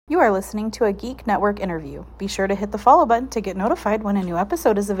You are listening to a Geek Network interview. Be sure to hit the follow button to get notified when a new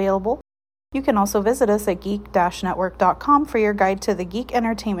episode is available. You can also visit us at geek-network.com for your guide to the geek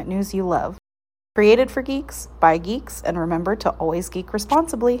entertainment news you love. Created for geeks, by geeks, and remember to always geek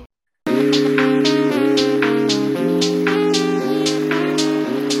responsibly.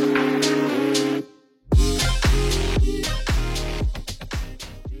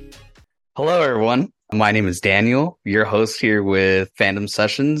 Hello, everyone. My name is Daniel, your host here with Fandom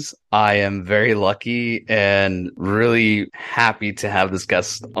Sessions. I am very lucky and really happy to have this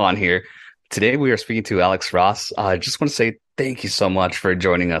guest on here. Today, we are speaking to Alex Ross. I just want to say thank you so much for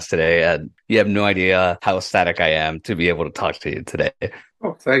joining us today. And you have no idea how ecstatic I am to be able to talk to you today.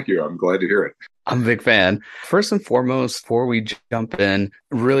 Oh, thank you. I'm glad to hear it. I'm a big fan. First and foremost, before we jump in,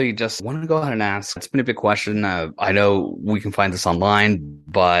 really just want to go ahead and ask. It's been a big question. I know we can find this online,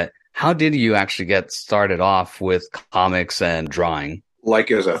 but how did you actually get started off with comics and drawing?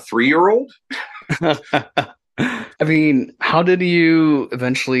 Like as a 3-year-old? I mean, how did you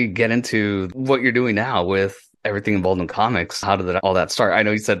eventually get into what you're doing now with everything involved in comics? How did all that start? I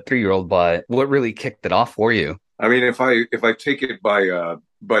know you said 3-year-old, but what really kicked it off for you? I mean, if I take it by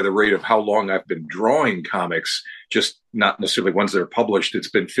the rate of how long I've been drawing comics, just not necessarily ones that are published, it's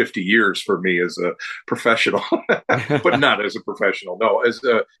been 50 years for me as a professional, but not as a professional. No, as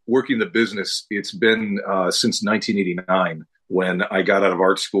working the business, it's been since 1989 when I got out of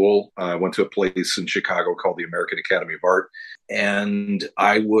art school. I went to a place in Chicago called the American Academy of Art. And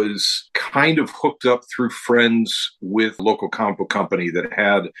I was kind of hooked up through friends with a local comic book company that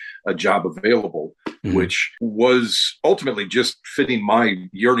had a job available, which was ultimately just fitting my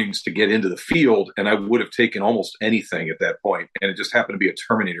yearnings to get into the field. And I would have taken almost anything at that point. And it just happened to be a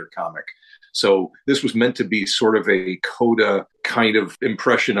Terminator comic. So this was meant to be sort of a coda kind of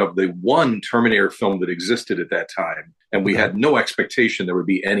impression of the one Terminator film that existed at that time. And we had no expectation there would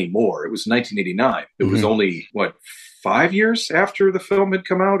be any more. It was 1989. It was only, 5 years after the film had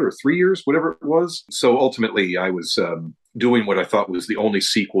come out, or 3 years, whatever it was. So ultimately, I was doing what I thought was the only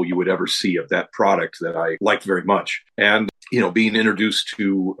sequel you would ever see of that product that I liked very much. And, being introduced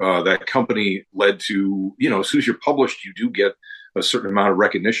to that company led to, as soon as you're published, you do get a certain amount of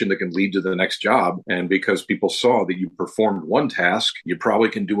recognition that can lead to the next job. And because people saw that you performed one task, you probably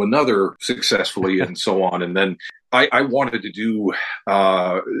can do another successfully and so on. And then I wanted to do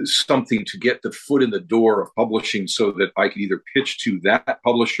something to get the foot in the door of publishing so that I could either pitch to that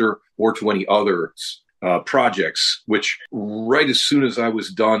publisher or to any other projects, which right as soon as I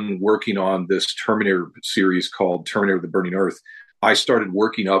was done working on this Terminator series called Terminator: The Burning Earth, I started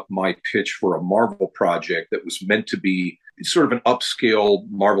working up my pitch for a Marvel project that was meant to be sort of an upscale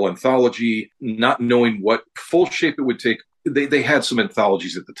Marvel anthology, not knowing what full shape it would take. They had some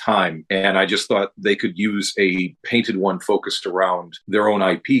anthologies at the time, and I just thought they could use a painted one focused around their own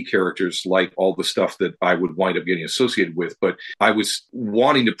IP characters, like all the stuff that I would wind up getting associated with. But I was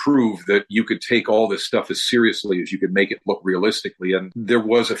wanting to prove that you could take all this stuff as seriously as you could make it look realistically. And there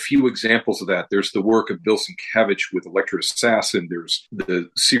was a few examples of that. There's the work of Bill Sienkiewicz with Electra Assassin. There's the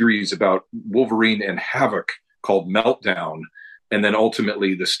series about Wolverine and Havoc called Meltdown. And then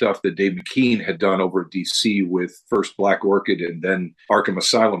ultimately the stuff that Dave McKean had done over at DC with first Black Orchid and then Arkham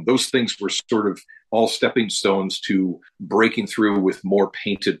Asylum. Those things were sort of all stepping stones to breaking through with more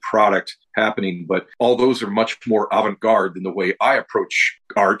painted product happening. But all those are much more avant-garde than the way I approach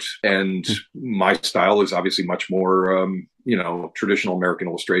art. And my style is obviously much more, traditional American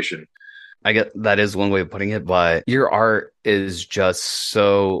illustration. I get that is one way of putting it, but your art is just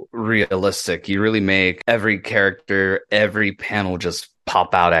so realistic. You really make every character, every panel just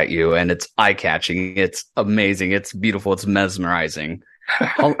pop out at you, and it's eye-catching. It's amazing. It's beautiful. It's mesmerizing.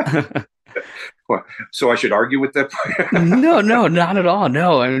 So I should argue with that? No, not at all.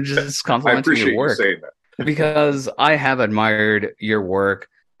 No, I'm just complimenting your work. I appreciate you saying that. Because I have admired your work.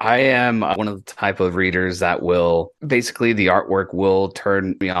 I am one of the type of readers that will basically the artwork will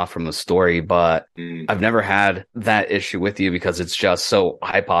turn me off from the story, but I've never had that issue with you because it's just so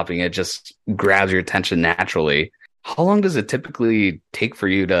eye-popping. It just grabs your attention naturally. How long does it typically take for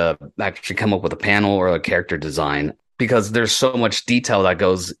you to actually come up with a panel or a character design? Because there's so much detail that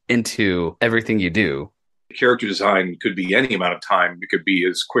goes into everything you do. Character design could be any amount of time. It could be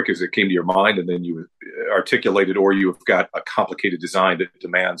as quick as it came to your mind and then you articulate it, or you've got a complicated design that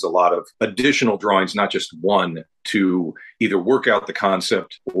demands a lot of additional drawings, not just one, to either work out the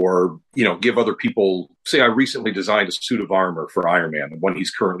concept or, give other people. Say I recently designed a suit of armor for Iron Man, the one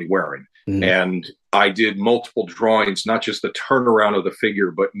he's currently wearing. And I did multiple drawings, not just the turnaround of the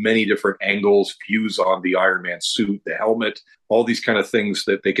figure, but many different angles, views on the Iron Man suit, the helmet, all these kind of things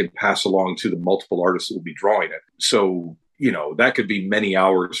that they can pass along to the multiple artists that will be drawing it. So that could be many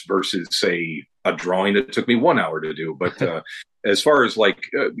hours versus, say, a drawing that took me 1 hour to do. But as far as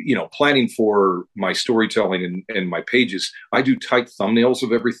planning for my storytelling and my pages, I do tight thumbnails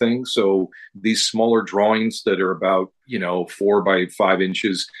of everything. So these smaller drawings that are about 4 by 5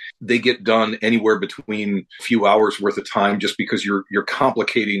 inches, they get done anywhere between a few hours worth of time, just because you're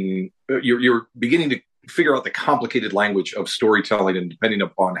complicating, you're beginning to figure out the complicated language of storytelling, and depending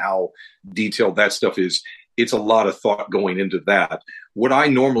upon how detailed that stuff is, it's a lot of thought going into that. What I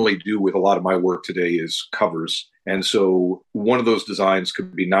normally do with a lot of my work today is covers. And so one of those designs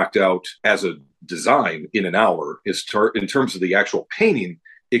could be knocked out as a design in an hour. In terms of the actual painting,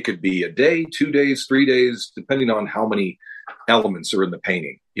 it could be a day, 2 days, 3 days, depending on how many elements are in the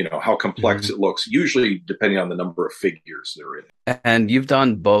painting, how complex it looks, usually depending on the number of figures that are in it. And you've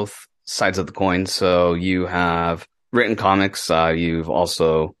done both sides of the coin. So you have written comics. You've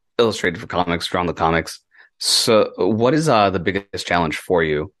also illustrated for comics, drawn the comics. So what is the biggest challenge for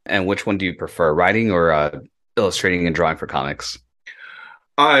you, and which one do you prefer, writing or illustrating and drawing for comics?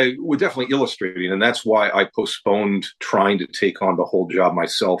 I would definitely illustrating, and that's why I postponed trying to take on the whole job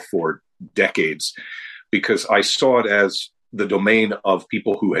myself for decades, because I saw it as the domain of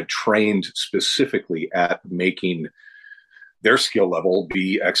people who had trained specifically at making their skill level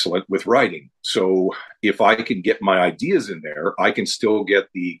be excellent with writing. So if I can get my ideas in there, I can still get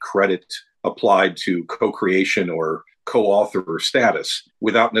the credit applied to co-creation or co-author status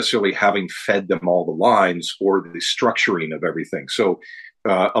without necessarily having fed them all the lines or the structuring of everything. So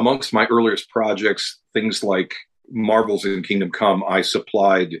amongst my earliest projects, things like Marvels and Kingdom Come, I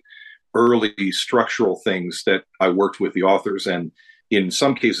supplied early structural things that I worked with the authors. And in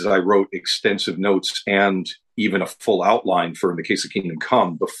some cases, I wrote extensive notes and even a full outline for, in the case of Kingdom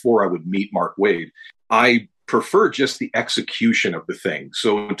Come, before I would meet Mark Waid. I prefer just the execution of the thing.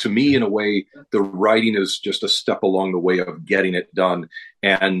 So to me, in a way, the writing is just a step along the way of getting it done.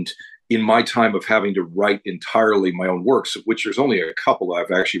 And in my time of having to write entirely my own works, which there's only a couple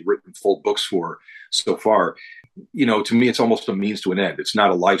I've actually written full books for so far, to me, it's almost a means to an end. It's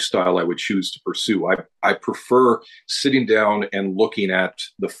not a lifestyle I would choose to pursue. I prefer sitting down and looking at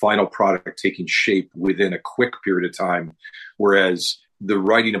the final product taking shape within a quick period of time, whereas the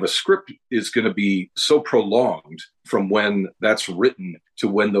writing of a script is going to be so prolonged from when that's written to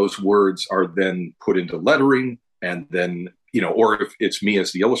when those words are then put into lettering. And then, or if it's me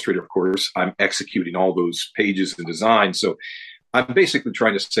as the illustrator, of course, I'm executing all those pages and designs. So I'm basically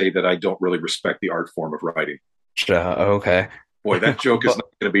trying to say that I don't really respect the art form of writing. Okay. Boy, that joke is not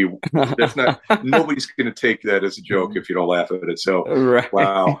going to be, nobody's going to take that as a joke if you don't laugh at it. So, right.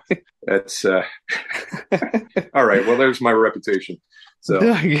 Wow. That's, all right. Well, there's my reputation. So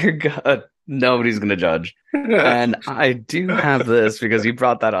you're good. Nobody's going to judge. And I do have this because you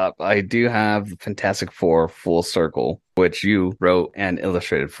brought that up. I do have Fantastic Four Full Circle, which you wrote and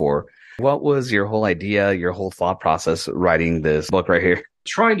illustrated for. What was your whole idea, your whole thought process writing this book right here?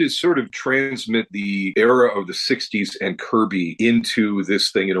 Trying to sort of transmit the era of the 60s and Kirby into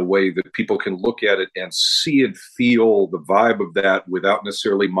this thing in a way that people can look at it and see and feel the vibe of that without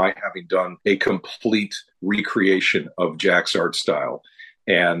necessarily my having done a complete recreation of Jack's art style.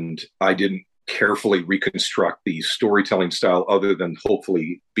 And I didn't carefully reconstruct the storytelling style other than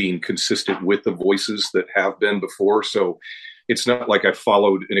hopefully being consistent with the voices that have been before. So it's not like I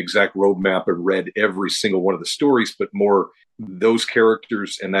followed an exact roadmap and read every single one of the stories, but more those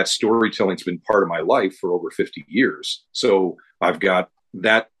characters and that storytelling's been part of my life for over 50 years. So I've got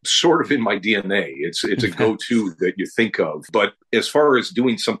that sort of in my DNA. It's a go-to that you think of. But as far as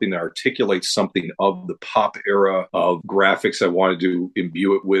doing something that articulates something of the pop era of graphics I wanted to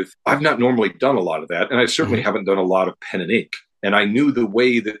imbue it with, I've not normally done a lot of that. And I certainly haven't done a lot of pen and ink. And I knew the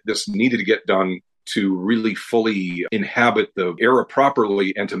way that this needed to get done to really fully inhabit the era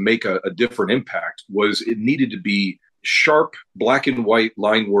properly and to make a different impact was it needed to be sharp black and white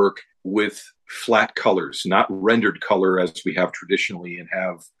line work with flat colors, not rendered color as we have traditionally and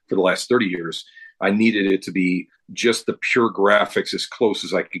have for the last 30 years. I needed it to be just the pure graphics as close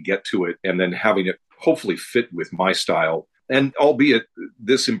as I could get to it, and then having it hopefully fit with my style. And albeit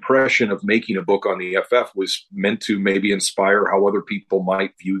this impression of making a book on the FF was meant to maybe inspire how other people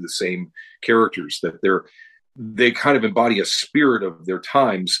might view the same characters, that they kind of embody a spirit of their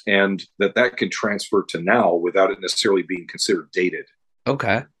times, and that can transfer to now without it necessarily being considered dated.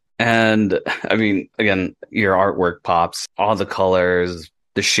 Okay. And I mean, again, your artwork pops, all the colors,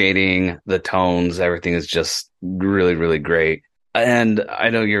 the shading, the tones, everything is just really, really great. And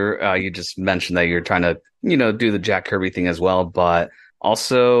I know you just mentioned that you're trying to, do the Jack Kirby thing as well, but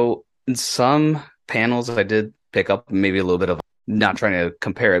also in some panels I did pick up maybe a little bit of, not trying to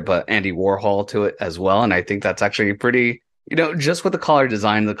compare it, but Andy Warhol to it as well. And I think that's actually pretty Just with the color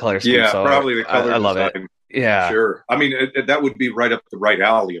design, the color scheme. Yeah, So probably the color I love design. it. Yeah. Sure. I mean, that would be right up the right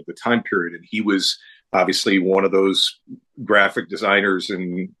alley of the time period. And he was obviously one of those graphic designers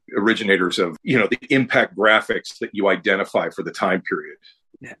and originators of, the impact graphics that you identify for the time period.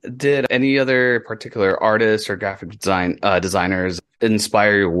 Did any other particular artists or graphic designers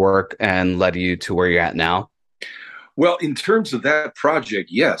inspire your work and led you to where you're at now? Well, in terms of that project,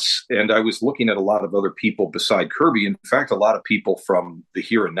 yes. And I was looking at a lot of other people beside Kirby. In fact, a lot of people from the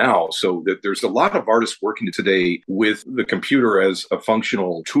here and now. So that there's a lot of artists working today with the computer as a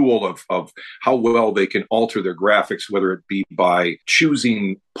functional tool of how well they can alter their graphics, whether it be by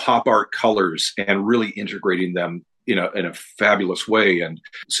choosing pop art colors and really integrating them in a fabulous way. And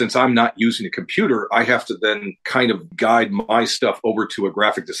since I'm not using a computer, I have to then kind of guide my stuff over to a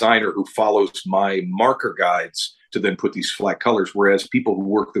graphic designer who follows my marker guides to then put these flat colors. Whereas people who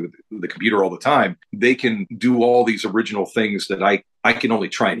work with the computer all the time, they can do all these original things that I can only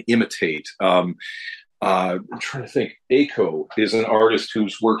try and imitate. I'm trying to think. Aiko is an artist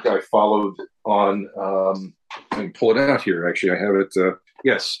whose work I followed on, I can pull it out here. Actually, I have it.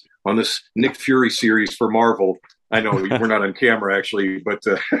 Yes, on this Nick Fury series for Marvel. I know we're not on camera, actually, but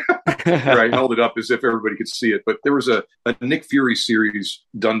I held it up as if everybody could see it. But there was a Nick Fury series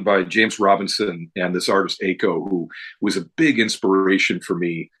done by James Robinson and this artist, Aiko, who was a big inspiration for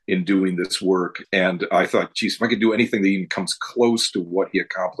me in doing this work. And I thought, geez, if I could do anything that even comes close to what he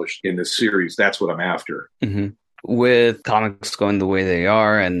accomplished in this series, that's what I'm after. Mm-hmm. With comics going the way they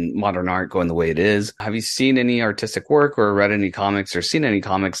are and modern art going the way it is, have you seen any artistic work or read any comics or seen any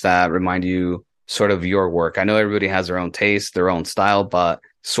comics that remind you sort of your work? I know everybody has their own taste, their own style, but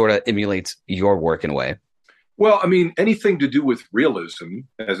sort of emulates your work in a way. Well, I mean, anything to do with realism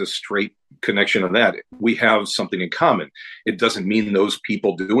as a straight connection on that, we have something in common. It doesn't mean those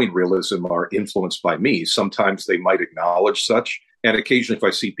people doing realism are influenced by me. Sometimes they might acknowledge such. And occasionally, if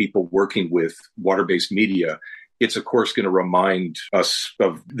I see people working with water-based media, it's, of course, going to remind us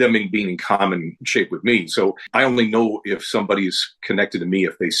of them being in common shape with me. So I only know if somebody's connected to me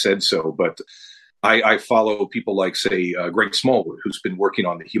if they said so. But I follow people like, say, Greg Smallwood, who's been working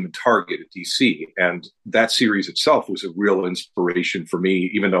on The Human Target at DC. And that series itself was a real inspiration for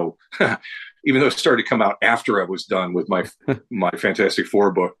me, even though it started to come out after I was done with my Fantastic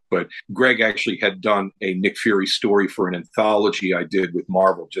Four book. But Greg actually had done a Nick Fury story for an anthology I did with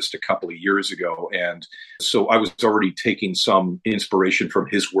Marvel just a couple of years ago. And so I was already taking some inspiration from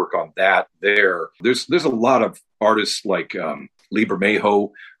his work on that there. There's a lot of artists like Lee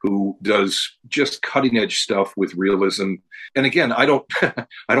Bermejo, who does just cutting edge stuff with realism. And again, I don't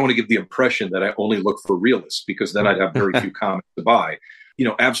want to give the impression that I only look for realists, because then I'd have very few comics to buy.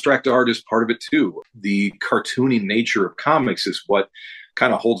 Abstract art is part of it too. The cartoony nature of comics is what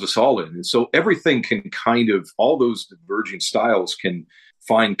kind of holds us all in. And so everything can all those diverging styles can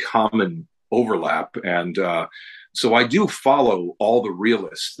find common overlap. And so I do follow all the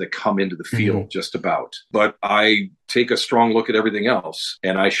realists that come into the field, just about. But I take a strong look at everything else,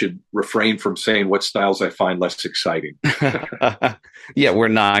 and I should refrain from saying what styles I find less exciting. Yeah, we're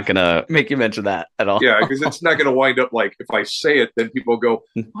not going to make you mention that at all. Yeah, because it's not going to wind up like, if I say it, then people go,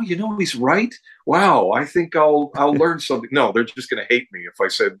 oh, he's right? Wow, I think I'll learn something. No, they're just going to hate me if I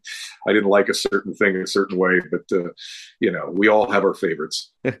said I didn't like a certain thing a certain way. But, we all have our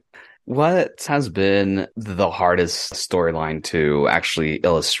favorites. What has been the hardest storyline to actually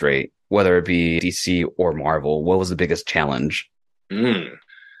illustrate, whether it be DC or Marvel? What was the biggest challenge?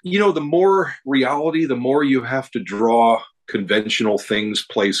 The more reality, the more you have to draw conventional things,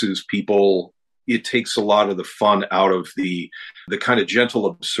 places, people. It takes a lot of the fun out of the kind of gentle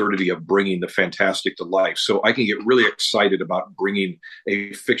absurdity of bringing the fantastic to life. So I can get really excited about bringing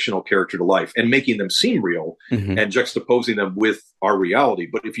a fictional character to life and making them seem real and juxtaposing them with our reality.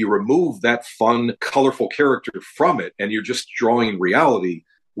 But if you remove that fun, colorful character from it and you're just drawing reality,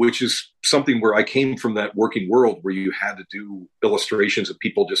 which is something where I came from, that working world where you had to do illustrations of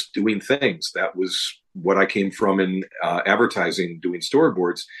people just doing things. That was what I came from in advertising, doing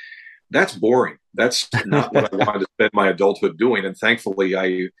storyboards. That's boring. That's not what I wanted to spend my adulthood doing. And thankfully,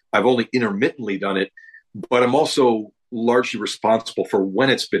 I've only intermittently done it, but I'm also largely responsible for when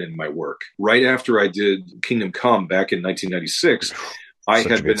it's been in my work. Right after I did Kingdom Come back in 1996, I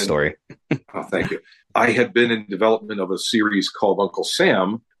had been story. Oh, thank you. I had been in development of a series called Uncle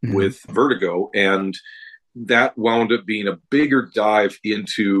Sam with Vertigo, and that wound up being a bigger dive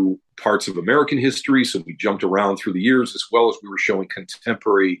into parts of American history. So we jumped around through the years, as well as we were showing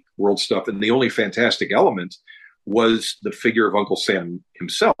contemporary world stuff. And the only fantastic element was the figure of Uncle Sam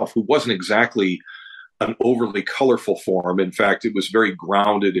himself, who wasn't exactly an overly colorful form. In fact, it was very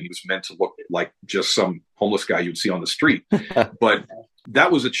grounded and he was meant to look like just some homeless guy you'd see on the street. But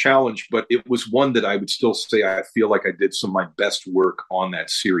that was a challenge, but it was one that I would still say I feel like I did some of my best work on that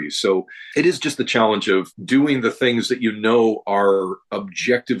series. So it is just the challenge of doing the things that you know are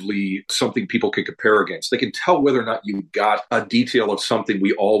objectively something people can compare against. They can tell whether or not you got a detail of something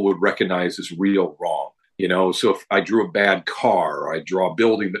we all would recognize as real wrong. You know, so if I drew a bad car, or I draw a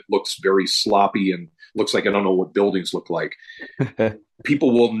building that looks very sloppy and looks like I don't know what buildings look like,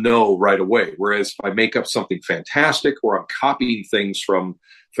 people will know right away. Whereas if I make up something fantastic or I'm copying things from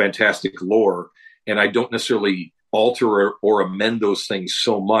fantastic lore and I don't necessarily alter or amend those things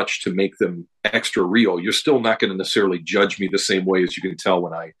so much to make them extra real, you're still not going to necessarily judge me the same way as you can tell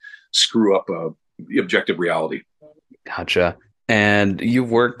when I screw up the objective reality. Gotcha. And you've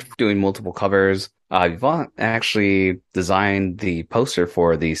worked doing multiple covers. You've actually designed the poster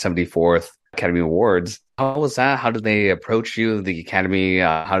for the 74th Academy Awards. How was that? How did they approach you, the Academy?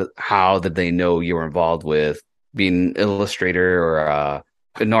 How did they know you were involved with being an illustrator or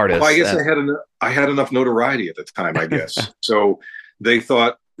an artist? Well, I guess I had enough notoriety at the time, I guess. So they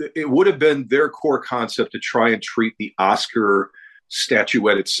thought it would have been their core concept to try and treat the Oscar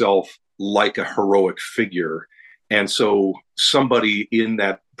statuette itself like a heroic figure. And so somebody in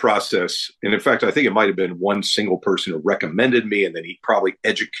that process, and in fact, I think it might have been one single person who recommended me, and then he probably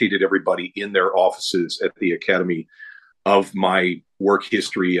educated everybody in their offices at the Academy of my work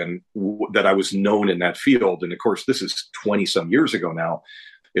history and that I was known in that field. And of course, this is 20 some years ago now.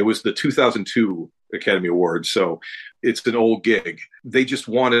 It was the 2002 Academy Awards. So it's an old gig. They just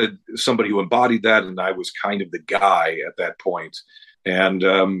wanted somebody who embodied that. And I was kind of the guy at that point. And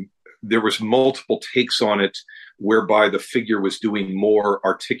there was multiple takes on it, whereby the figure was doing more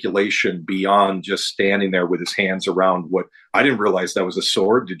articulation beyond just standing there with his hands around what I didn't realize that was a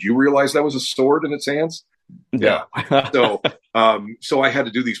sword. Did you realize that was a sword in its hands? Yeah. So I had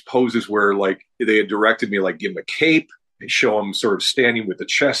to do these poses where like they had directed me, like give him a cape and show him sort of standing with the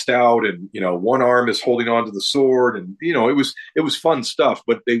chest out and, you know, one arm is holding onto the sword. And, you know, it was fun stuff,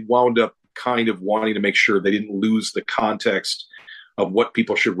 but they wound up kind of wanting to make sure they didn't lose the context of what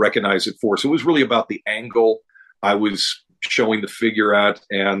people should recognize it for. So it was really about the angle I was showing the figure at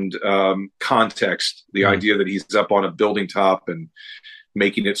and context, the idea that he's up on a building top and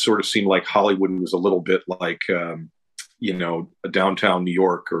making it sort of seem like Hollywood was a little bit like, you know, a downtown New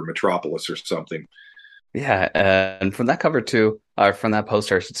York or Metropolis or something. Yeah. And from that cover too, or from that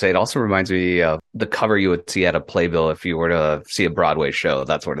poster, I should say, it also reminds me of the cover you would see at a playbill if you were to see a Broadway show,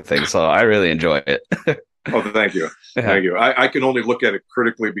 that sort of thing. So I really enjoy it. Oh, thank you. Yeah. Thank you. I can only look at it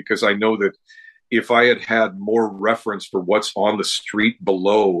critically because I know that if I had had more reference for what's on the street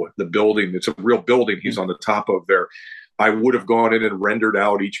below the building, it's a real building he's on the top of there, I would have gone in and rendered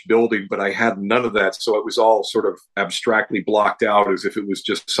out each building, but I had none of that. So it was all sort of abstractly blocked out as if it was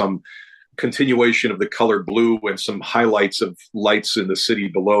just some continuation of the color blue and some highlights of lights in the city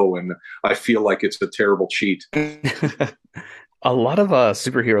below. And I feel like it's a terrible cheat. A lot of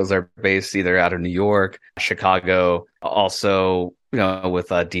superheroes are based either out of New York, Chicago, also, you know, with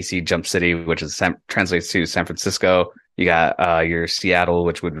DC Jump City, which is translates to San Francisco. You got your Seattle,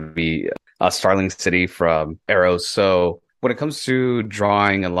 which would be Starling City from Arrow. So when it comes to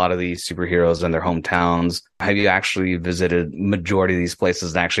drawing a lot of these superheroes in their hometowns, have you actually visited majority of these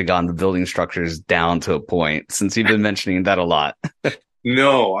places and actually gotten the building structures down to a point, since you've been mentioning that a lot?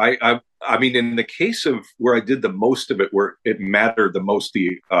 No, I mean, in the case of where I did the most of it, where it mattered the most,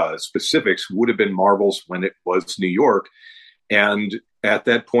 the specifics would have been Marvel's when it was New York. And at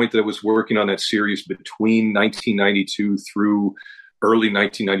that point that I was working on that series between 1992 through early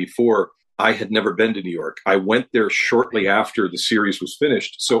 1994, I had never been to New York. I went there shortly after the series was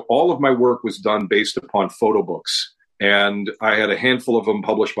finished. So all of my work was done based upon photo books. And I had a handful of them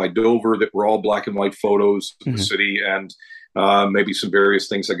published by Dover that were all black and white photos of the city, and maybe some various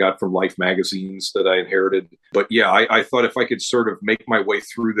things I got from Life magazines that I inherited. But yeah, I thought if I could sort of make my way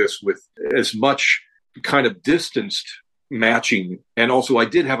through this with as much kind of distanced matching. And also I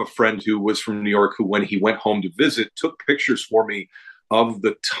did have a friend who was from New York who, when he went home to visit, took pictures for me of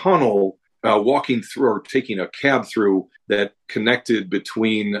the tunnel walking through or taking a cab through that connected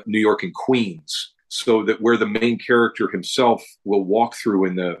between New York and Queens. So that where the main character himself will walk through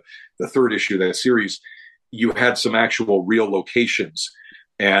in the third issue of that series, you had some actual real locations.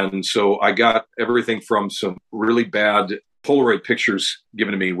 And so I got everything from some really bad Polaroid pictures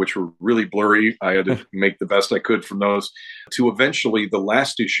given to me, which were really blurry. I had to make the best I could from those, to eventually the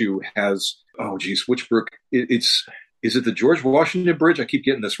last issue has, which brook? Is it the George Washington Bridge? I keep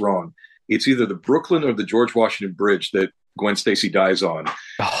getting this wrong. It's either the Brooklyn or the George Washington Bridge that Gwen Stacy dies on.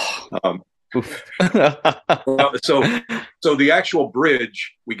 So the actual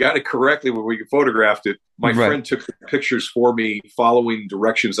bridge, we got it correctly when we photographed it. My friend took the pictures for me following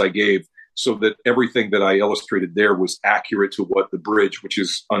directions I gave, so that everything that I illustrated there was accurate to what the bridge, which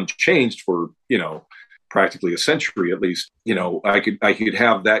is unchanged for, practically a century at least, I could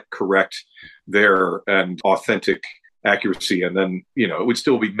have that correct there and authentic accuracy. And then, it would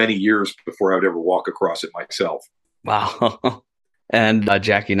still be many years before I would ever walk across it myself. Wow. And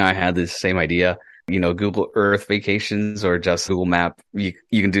Jackie and I had the same idea. Google Earth vacations or just Google Map. You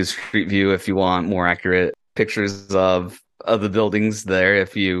can do Street View if you want more accurate pictures of the buildings there.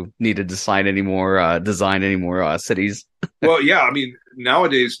 If you need to design any more cities. Well, yeah. I mean,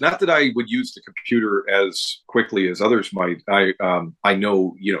 nowadays, not that I would use the computer as quickly as others might. I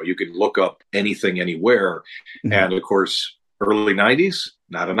know, you can look up anything anywhere, and of course, early 90s,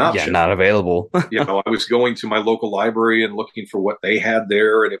 not an option. Yeah, not available. I was going to my local library and looking for what they had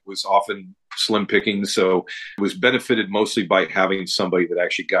there, and it was often slim pickings. So it was benefited mostly by having somebody that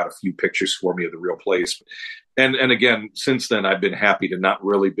actually got a few pictures for me of the real place. And again, since then, I've been happy to not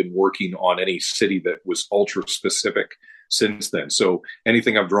really been working on any city that was ultra specific since then. So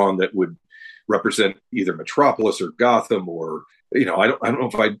anything I've drawn that would represent either Metropolis or Gotham or, I don't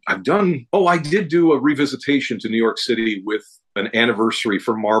know if I've done. Oh, I did do a revisitation to New York City with an anniversary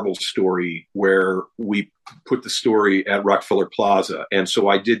for Marvel's story where we put the story at Rockefeller Plaza. And so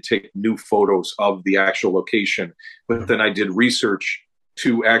I did take new photos of the actual location, but then I did research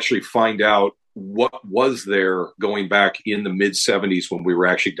to actually find out what was there going back in the mid 70s when we were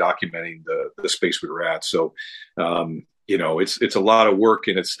actually documenting the space we were at. So, it's a lot of work,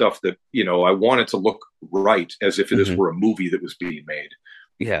 and it's stuff that, I want it to look right as if it were a movie that was being made.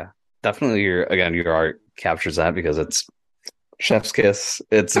 Yeah, definitely. Your art captures that because it's chef's kiss.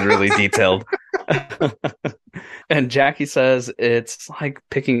 It's really detailed. And Jackie says it's like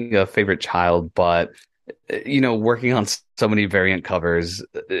picking a favorite child, but, working on so many variant covers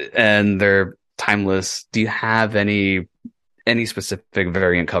and they're timeless. Do you have any specific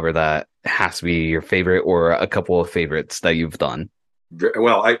variant cover that has to be your favorite, or a couple of favorites that you've done?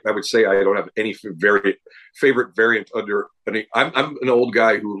 Well, I would say I don't have any favorite variant under. I'm an old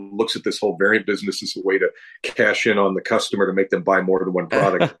guy who looks at this whole variant business as a way to cash in on the customer to make them buy more than one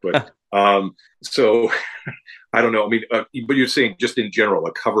product. But so I don't know. I mean, but you're saying just in general,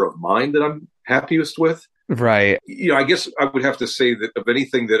 a cover of mine that I'm happiest with, right? I guess I would have to say that of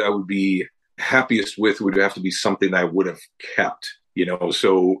anything that I would be happiest with would have to be something I would have kept.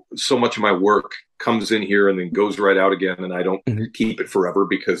 So much of my work comes in here and then goes right out again, and I don't keep it forever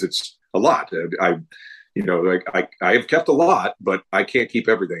because it's a lot. I have kept a lot, but I can't keep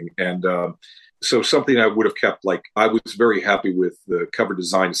everything. And so something I would have kept, like I was very happy with the cover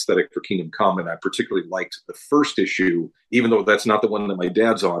design aesthetic for Kingdom Come, and I particularly liked the first issue, even though that's not the one that my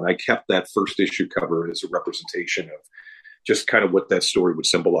dad's on. I kept that first issue cover as a representation of just kind of what that story would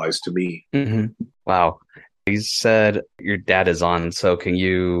symbolize to me. Wow. You said your dad is on, so can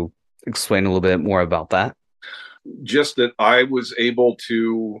you explain a little bit more about that? Just that I was able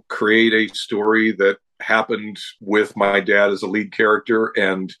to create a story that happened with my dad as a lead character,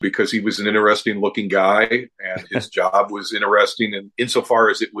 and because he was an interesting looking guy and his job was interesting, and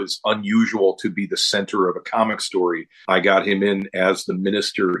insofar as it was unusual to be the center of a comic story, I got him in as the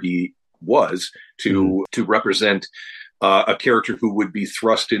minister he was to represent a character who would be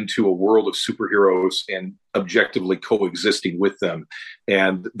thrust into a world of superheroes and objectively coexisting with them.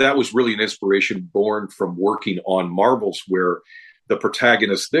 And that was really an inspiration born from working on Marvels, where the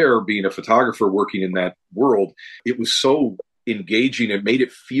protagonist there, being a photographer working in that world, it was so engaging. It made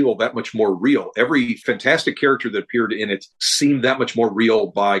it feel that much more real. Every fantastic character that appeared in it seemed that much more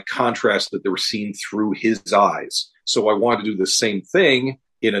real by contrast, that they were seen through his eyes. So I wanted to do the same thing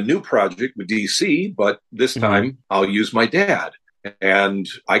in a new project with DC, but this time I'll use my dad. And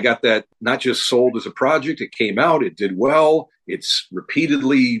I got that not just sold as a project, it came out, it did well, it's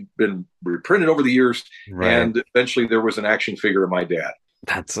repeatedly been reprinted over the years, and eventually there was an action figure of my dad.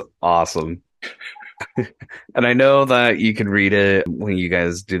 That's awesome. And I know that you can read it when you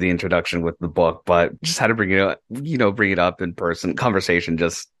guys do the introduction with the book, but just how to bring it up in person, conversation,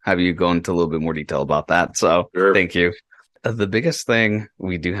 just have you go into a little bit more detail about that. So Thank you. The biggest thing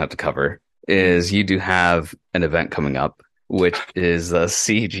we do have to cover is you do have an event coming up, which is a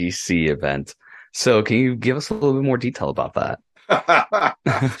CGC event. So can you give us a little bit more detail about that?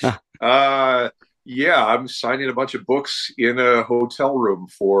 Yeah, I'm signing a bunch of books in a hotel room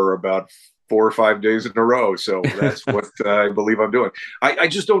for about 4 or 5 days in a row. So that's what I believe I'm doing. I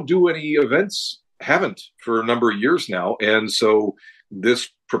just don't do any events, haven't for a number of years now. And so this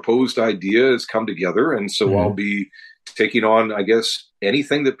proposed idea has come together. And so I'll be taking on, I guess,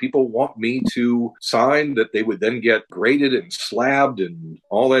 anything that people want me to sign that they would then get graded and slabbed and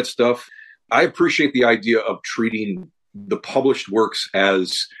all that stuff. I appreciate the idea of treating the published works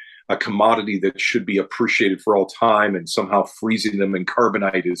as a commodity that should be appreciated for all time, and somehow freezing them in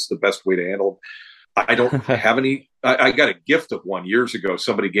carbonite is the best way to handle them. I don't have any. I got a gift of one years ago.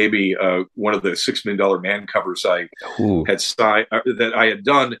 Somebody gave me one of the $6 Million Man covers I had signed, that I had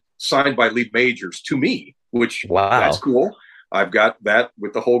done, signed by Lee Majors to me, which that's cool. I've got that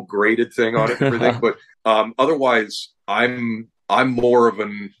with the whole graded thing on it and everything. But otherwise, I'm more of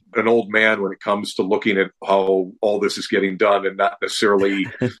an old man when it comes to looking at how all this is getting done, and not necessarily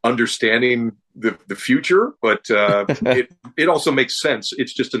understanding the future. But it also makes sense.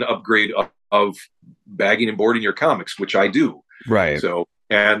 It's just an upgrade of bagging and boarding your comics, which I do. Right. So,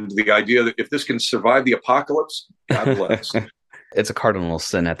 and the idea that if this can survive the apocalypse, God bless. It's a cardinal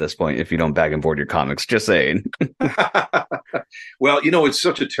sin at this point if you don't bag and board your comics. Just saying. Well, it's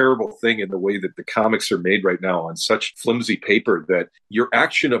such a terrible thing in the way that the comics are made right now on such flimsy paper that your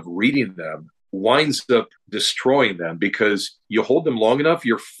action of reading them winds up destroying them, because you hold them long enough,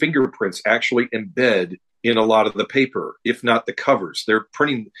 your fingerprints actually embed in a lot of the paper, if not the covers. They're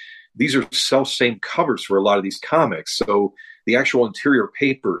printing. These are self-same covers for a lot of these comics. So the actual interior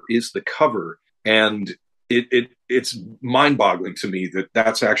paper is the cover. And it's mind-boggling to me that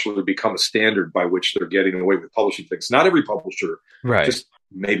that's actually become a standard by which they're getting away with publishing things. Not every publisher, right? Just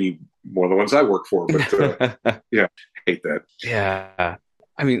maybe more of the ones I work for, but yeah, hate that. Yeah.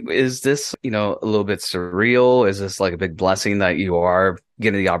 I mean, is this, a little bit surreal? Is this like a big blessing that you are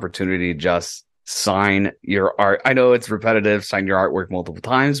getting the opportunity to just sign your art? I know it's repetitive, sign your artwork multiple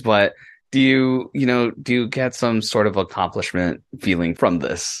times, but do you get some sort of accomplishment feeling from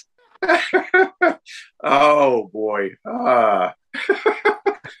this? Oh boy.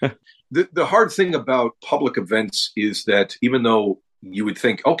 The hard thing about public events is that even though you would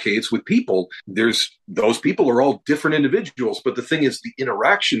think, okay, it's with people, those people are all different individuals. But the thing is, the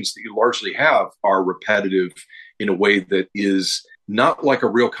interactions that you largely have are repetitive in a way that is not like a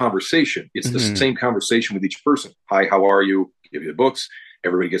real conversation. It's the same conversation with each person. Hi, how are you? Give you the books.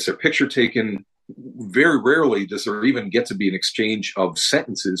 Everybody gets their picture taken. Very rarely does there even get to be an exchange of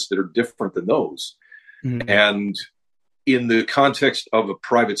sentences that are different than those. And in the context of a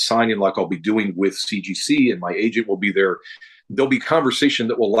private signing, like I'll be doing with CGC, and my agent will be there, there'll be conversation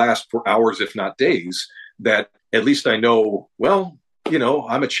that will last for hours, if not days, that at least I know, well,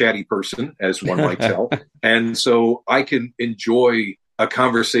 I'm a chatty person, as one might tell. And so I can enjoy a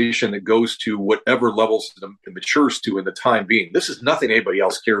conversation that goes to whatever levels it matures to in the time being. This is nothing anybody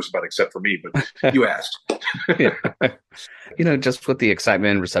else cares about except for me, but you asked. Just with the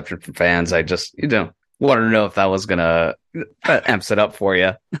excitement and reception from fans, I just, wanted to know if that was going to amps it up for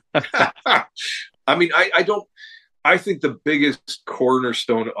you. I mean, I think the biggest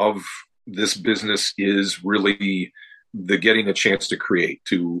cornerstone of this business is really the getting a chance to create,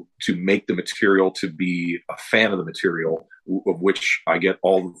 to make the material, to be a fan of the material, of which I get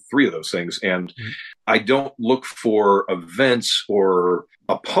all three of those things. And I don't look for events or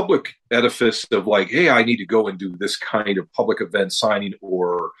a public edifice of like, hey, I need to go and do this kind of public event signing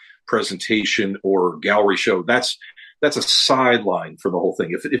or presentation or gallery show. That's a sideline for the whole thing.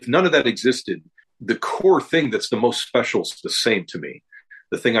 If none of that existed, the core thing that's the most special is the same to me.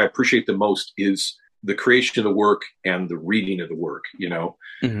 The thing I appreciate the most is the creation of the work and the reading of the work,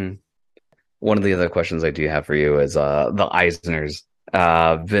 One of the other questions I do have for you is the Eisners.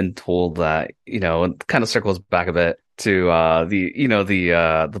 I've been told that, it kind of circles back a bit to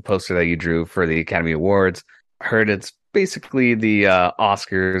the poster that you drew for the Academy Awards. I heard it's basically the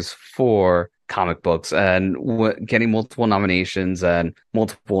Oscars for comic books, and getting multiple nominations and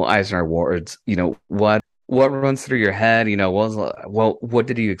multiple Eisner Awards. What runs through your head? What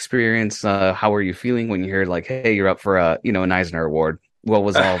did you experience? How were you feeling when you heard like, hey, you're up for an Eisner Award? What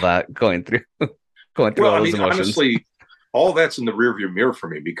was all that going through? All those emotions? Honestly, all that's in the rearview mirror for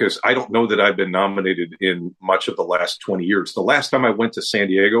me, because I don't know that I've been nominated in much of the last 20 years. The last time I went to San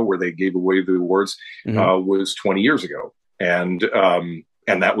Diego, where they gave away the awards, was 20 years ago. And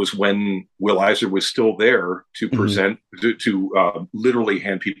that was when Will Eisner was still there to present, to literally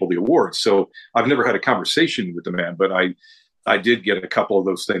hand people the awards. So I've never had a conversation with the man, but I did get a couple of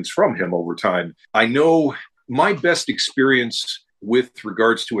those things from him over time. I know my best experience with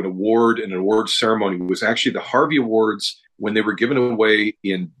regards to an award and an award ceremony was actually the Harvey Awards when they were given away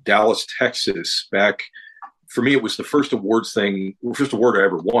in Dallas, Texas. Back, for me, it was the first award I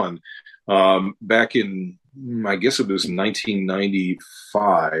ever won. Back in, I guess it was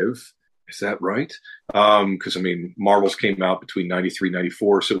 1995. Is that right? Because, Marvels came out between 93 and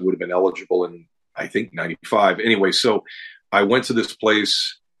 94, so it would have been eligible in I think 95. Anyway, so I went to this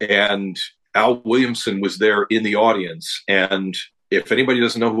place and Al Williamson was there in the audience. And if anybody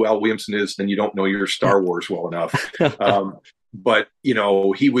doesn't know who Al Williamson is, then you don't know your Star Wars well enough. But, you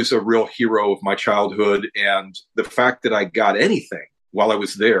know, he was a real hero of my childhood. And the fact that I got anything while I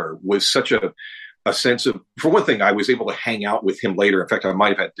was there was such a sense of, for one thing, I was able to hang out with him later. In fact, I might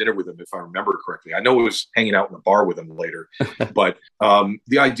have had dinner with him if I remember correctly. I know it was hanging out in a bar with him later. But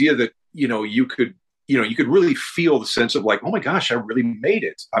the idea that, you could really feel the sense of like, oh my gosh, I really made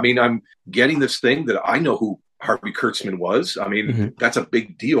it. I mean, I'm getting this thing that I know who Harvey Kurtzman was. I mean, that's a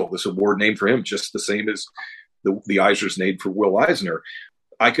big deal. This award named for him, just the same as the Eisner's named for Will Eisner.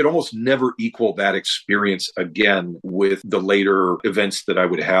 I could almost never equal that experience again with the later events that I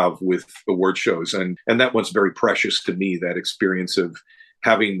would have with award shows. And that one's very precious to me, that experience of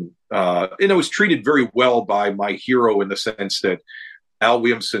having, and I was treated very well by my hero in the sense that Al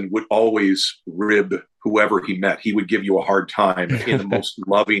Williamson would always rib whoever he met. He would give you a hard time in the most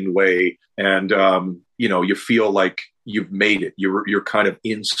loving way. And, you feel like you've made it. You're kind of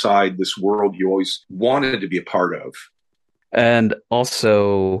inside this world you always wanted to be a part of. And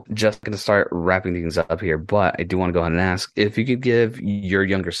also, just going to start wrapping things up here, but I do want to go ahead and ask if you could give your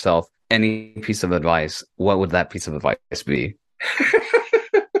younger self any piece of advice, what would that piece of advice be?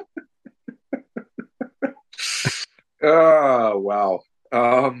 Oh, wow.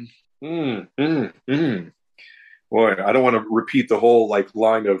 Boy, I don't want to repeat the whole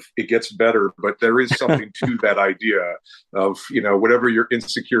line of it gets better, but there is something to that idea of, whatever your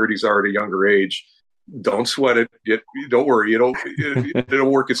insecurities are at a younger age, don't sweat it. Don't worry.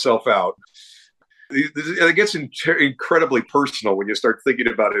 It'll work itself out. It gets incredibly personal when you start thinking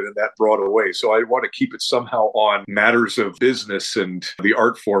about it in that broad a way. So I want to keep it somehow on matters of business and the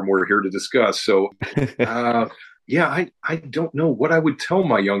art form we're here to discuss. So, I don't know what I would tell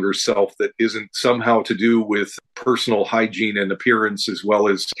my younger self that isn't somehow to do with personal hygiene and appearance as well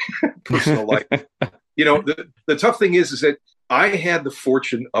as personal life. The tough thing is that I had the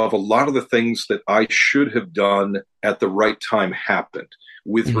fortune of a lot of the things that I should have done at the right time happened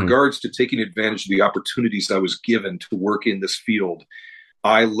with regards to taking advantage of the opportunities I was given to work in this field.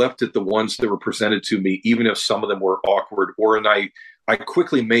 I leapt at the ones that were presented to me, even if some of them were awkward, I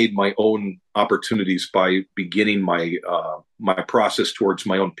quickly made my own opportunities by beginning my process towards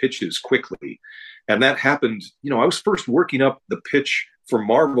my own pitches quickly. And that happened, I was first working up the pitch for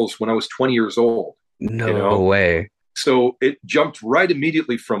Marvels when I was 20 years old. No way. So it jumped right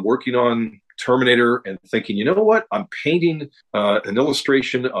immediately from working on Terminator and thinking, you know what? I'm painting an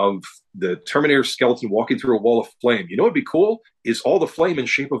illustration of the Terminator skeleton walking through a wall of flame. You know what'd be cool? Is all the flame in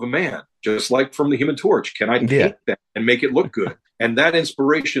shape of a man, just like from the Human Torch. Can I paint that and make it look good? And that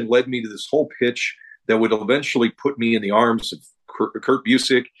inspiration led me to this whole pitch that would eventually put me in the arms of Kurt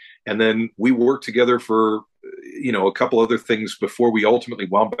Busiek. And then we worked together for a couple other things before we ultimately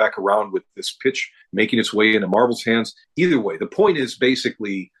wound back around with this pitch making its way into Marvel's hands. Either way, the point is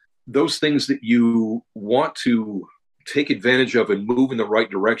basically those things that you want to take advantage of and move in the right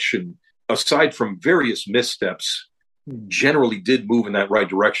direction, aside from various missteps, generally did move in that right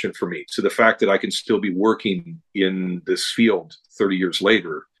direction for me, to the fact that I can still be working in this field 30 years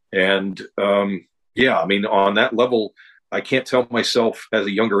later. And on that level, I can't tell myself as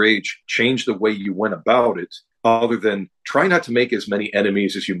a younger age, change the way you went about it, other than try not to make as many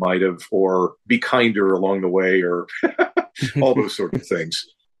enemies as you might have, or be kinder along the way, or all those sort of things.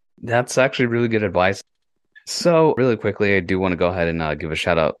 That's actually really good advice. So really quickly, I do want to go ahead and give a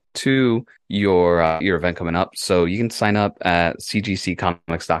shout out to your event coming up. So you can sign up at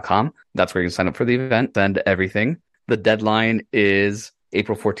cgccomics.com. That's where you can sign up for the event and everything. The deadline is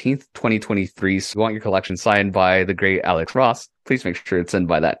April 14th, 2023. So if you want your collection signed by the great Alex Ross, please make sure it's in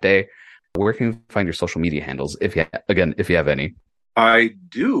by that day. Where can you find your social media handles, if you have any? I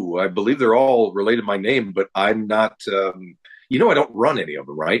do. I believe they're all related to my name, but I'm not, I don't run any of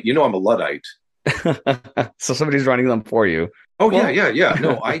them, right? I'm a Luddite. So somebody's running them for you. Oh, well, yeah.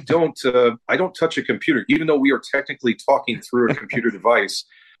 No, I don't touch a computer, even though we are technically talking through a computer device.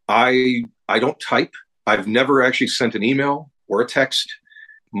 I don't type. I've never actually sent an email or a text.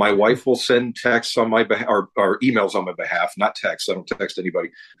 My wife will send texts on my behalf, or emails on my behalf, not texts. I don't text anybody.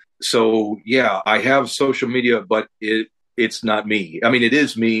 So yeah, I have social media, but it's not me. I mean, it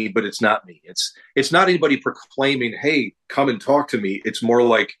is me, but it's not me. It's not anybody proclaiming, hey, come and talk to me. It's more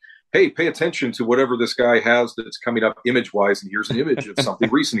like, hey, pay attention to whatever this guy has that's coming up image-wise, and here's an image of something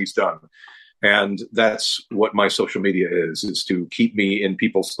recent he's done. And that's what my social media is to keep me in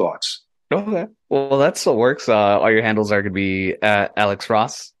people's thoughts. Okay. Well, that still works. All your handles are going to be Alex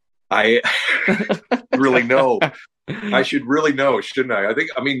Ross. I really know. I should really know, shouldn't I?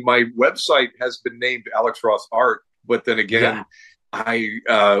 I mean, my website has been named Alex Ross Art, but then again,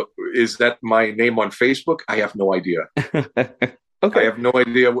 is that my name on Facebook? I have no idea. Okay. I have no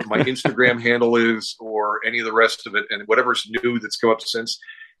idea what my Instagram handle is or any of the rest of it, and whatever's new that's come up since.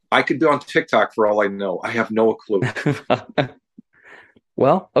 I could be on TikTok for all I know. I have no clue.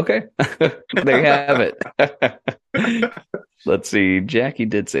 Well, okay. There you have it. Let's see. Jackie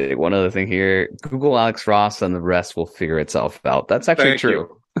did say one other thing here. Google Alex Ross and the rest will figure itself out. That's actually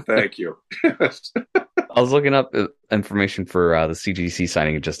true. Thank you. I was looking up information for the CGC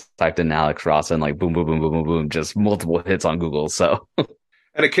signing and just typed in Alex Ross and like boom, boom, boom, boom, boom, boom, just multiple hits on Google. So,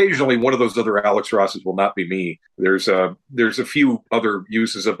 and occasionally one of those other Alex Rosses will not be me. There's a few other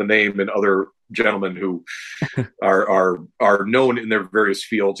uses of the name and other gentlemen who are known in their various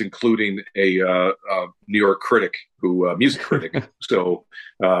fields, including a New York critic music critic. So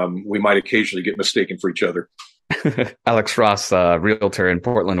we might occasionally get mistaken for each other. Alex Ross, realtor in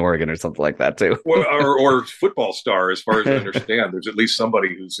Portland, Oregon, or something like that too. or football star, as far as I understand. There's at least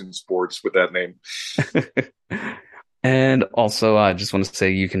somebody who's in sports with that name. And also, I just want to say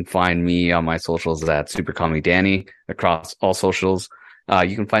you can find me on my socials at Super Call Me Danny across all socials.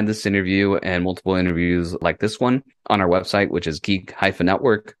 You can find this interview and multiple interviews like this one on our website, which is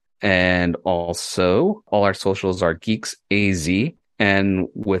Geek-Network. And also, all our socials are Geeks AZ. And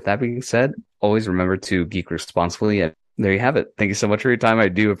with that being said, always remember to geek responsibly. And there you have it. Thank you so much for your time. I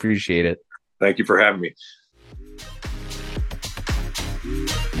do appreciate it. Thank you for having me.